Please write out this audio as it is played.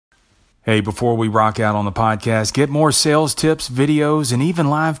Hey, before we rock out on the podcast, get more sales tips, videos, and even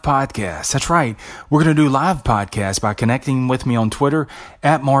live podcasts. That's right. We're going to do live podcasts by connecting with me on Twitter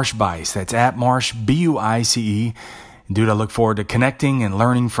at Marsh Bice. That's at Marsh, B-U-I-C-E. And dude, I look forward to connecting and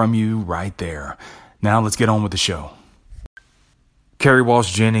learning from you right there. Now let's get on with the show. Kerri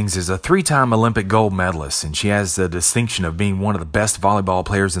Walsh Jennings is a 3-time Olympic gold medalist, and she has the distinction of being one of the best volleyball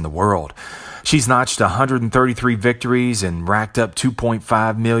players in the world. She's notched 133 victories and racked up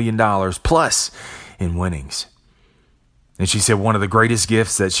 $2.5 million plus in winnings. And she said one of the greatest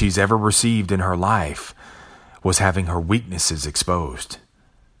gifts that she's ever received in her life was having her weaknesses exposed.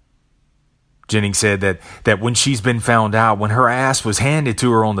 Jennings said that when she's been found out, when her ass was handed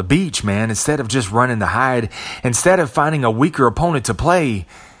to her on the beach, man, instead of just running to hide, instead of finding a weaker opponent to play,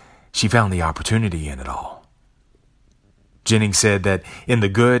 she found the opportunity in it all. Jennings said that in the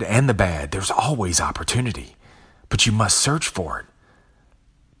good and the bad, there's always opportunity, but you must search for it.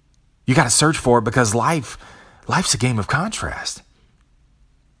 You got to search for it because life's a game of contrast.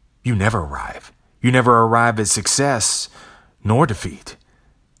 You never arrive. You never arrive at success nor defeat.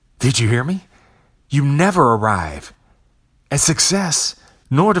 Did you hear me? You never arrive at success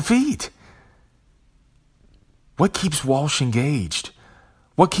nor defeat. What keeps Walsh engaged?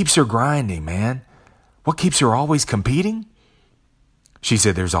 What keeps her grinding, man? What keeps her always competing? She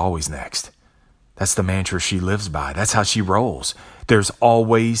said there's always next. That's the mantra she lives by. That's how she rolls. There's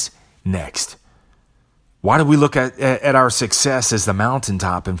always next. Why do we look at our success as the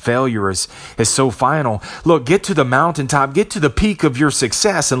mountaintop and failure as so final? Look, get to the mountaintop, get to the peak of your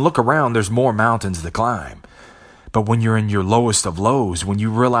success and look around. There's more mountains to climb. But when you're in your lowest of lows, when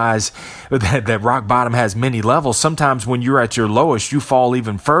you realize that rock bottom has many levels, sometimes when you're at your lowest, you fall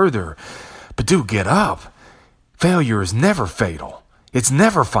even further. But dude, get up. Failure is never fatal. It's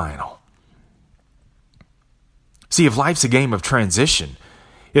never final. See, if life's a game of transition,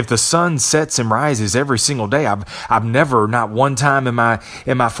 if the sun sets and rises every single day, I've never, not one time in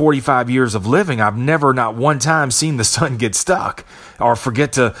my 45 years of living, I've never, not one time seen the sun get stuck or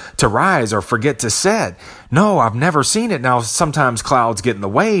forget to rise or forget to set. No, I've never seen it. Now, sometimes clouds get in the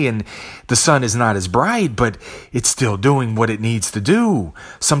way and the sun is not as bright, but it's still doing what it needs to do.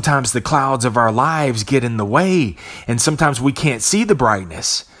 Sometimes the clouds of our lives get in the way and sometimes we can't see the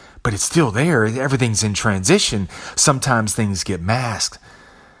brightness, but it's still there. Everything's in transition. Sometimes things get masked.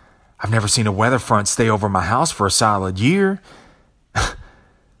 I've never seen a weather front stay over my house for a solid year.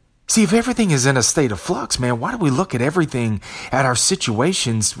 See, if everything is in a state of flux, man, why do we look at everything, at our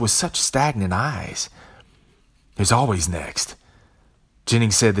situations with such stagnant eyes? There's always next.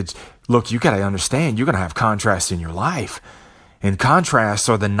 Jennings said that, look, you got to understand, you're going to have contrast in your life. And contrasts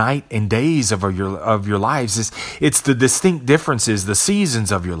are the night and days of your lives. It's the distinct differences, the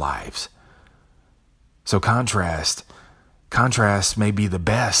seasons of your lives. So contrast may be the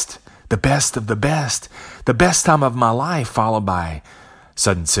best of the best time of my life, followed by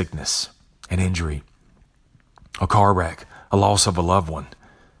sudden sickness, an injury, a car wreck, a loss of a loved one,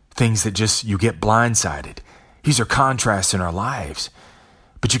 things that just you get blindsided. These are contrasts in our lives,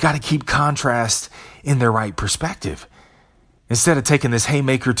 but you got to keep contrast in their right perspective. Instead of taking this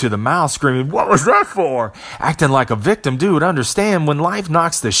haymaker to the mouth, screaming, "What was that for?" acting like a victim, dude, understand when life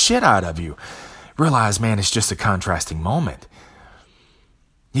knocks the shit out of you, realize, man, it's just a contrasting moment.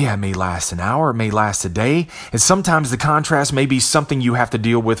 Yeah, it may last an hour, it may last a day, and sometimes the contrast may be something you have to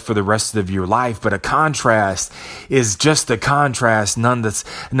deal with for the rest of your life, but a contrast is just a contrast, none that's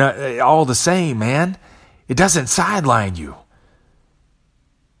not, all the same, man. It doesn't sideline you.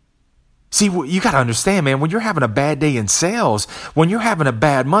 See, you got to understand, man, when you're having a bad day in sales, when you're having a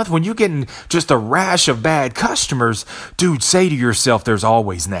bad month, when you're getting just a rash of bad customers, dude, say to yourself, there's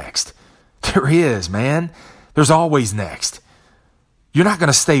always next. There is, man. There's always next. You're not going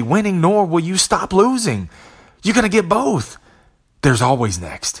to stay winning, nor will you stop losing. You're going to get both. There's always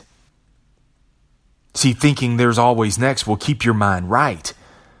next. See, thinking there's always next will keep your mind right.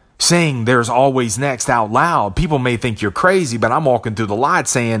 Saying there's always next out loud, people may think you're crazy, but I'm walking through the light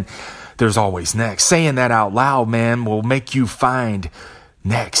saying there's always next. Saying that out loud, man, will make you find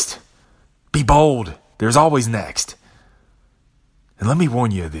next. Be bold. There's always next. And let me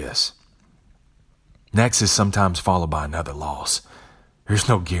warn you of this. Next is sometimes followed by another loss. There's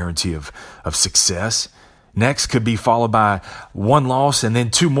no guarantee of success. Next could be followed by one loss and then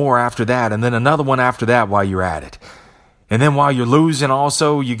two more after that and then another one after that while you're at it. And then while you're losing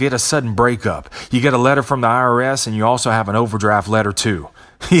also, you get a sudden breakup. You get a letter from the IRS and you also have an overdraft letter too.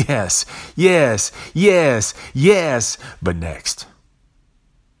 Yes. But next.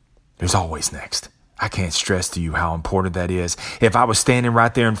 There's always next. I can't stress to you how important that is. If I was standing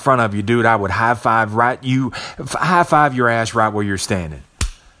right there in front of you, dude, I would high five your ass right where you're standing.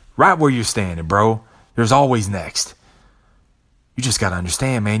 Right where you're standing, bro. There's always next. You just got to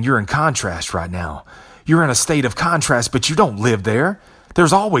understand, man, you're in contrast right now. You're in a state of contrast, but you don't live there.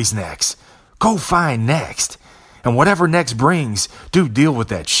 There's always next. Go find next. And whatever next brings, deal with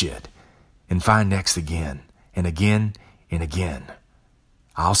that shit. And find next again and again and again.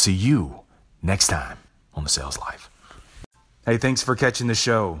 I'll see you next time on The Sales Life. Hey, thanks for catching the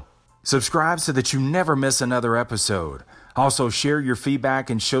show. Subscribe so that you never miss another episode. Also, share your feedback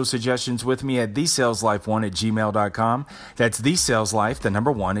and show suggestions with me at thesaleslifeone@gmail.com. That's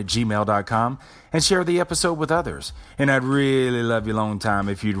thesaleslifeone@gmail.com. And share the episode with others. And I'd really love you a long time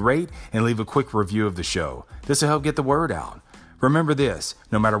if you'd rate and leave a quick review of the show. This will help get the word out. Remember this,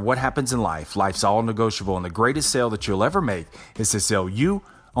 no matter what happens in life, life's all negotiable, and the greatest sale that you'll ever make is to sell you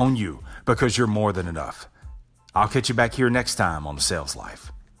on you, because you're more than enough. I'll catch you back here next time on The Sales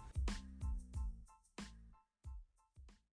Life.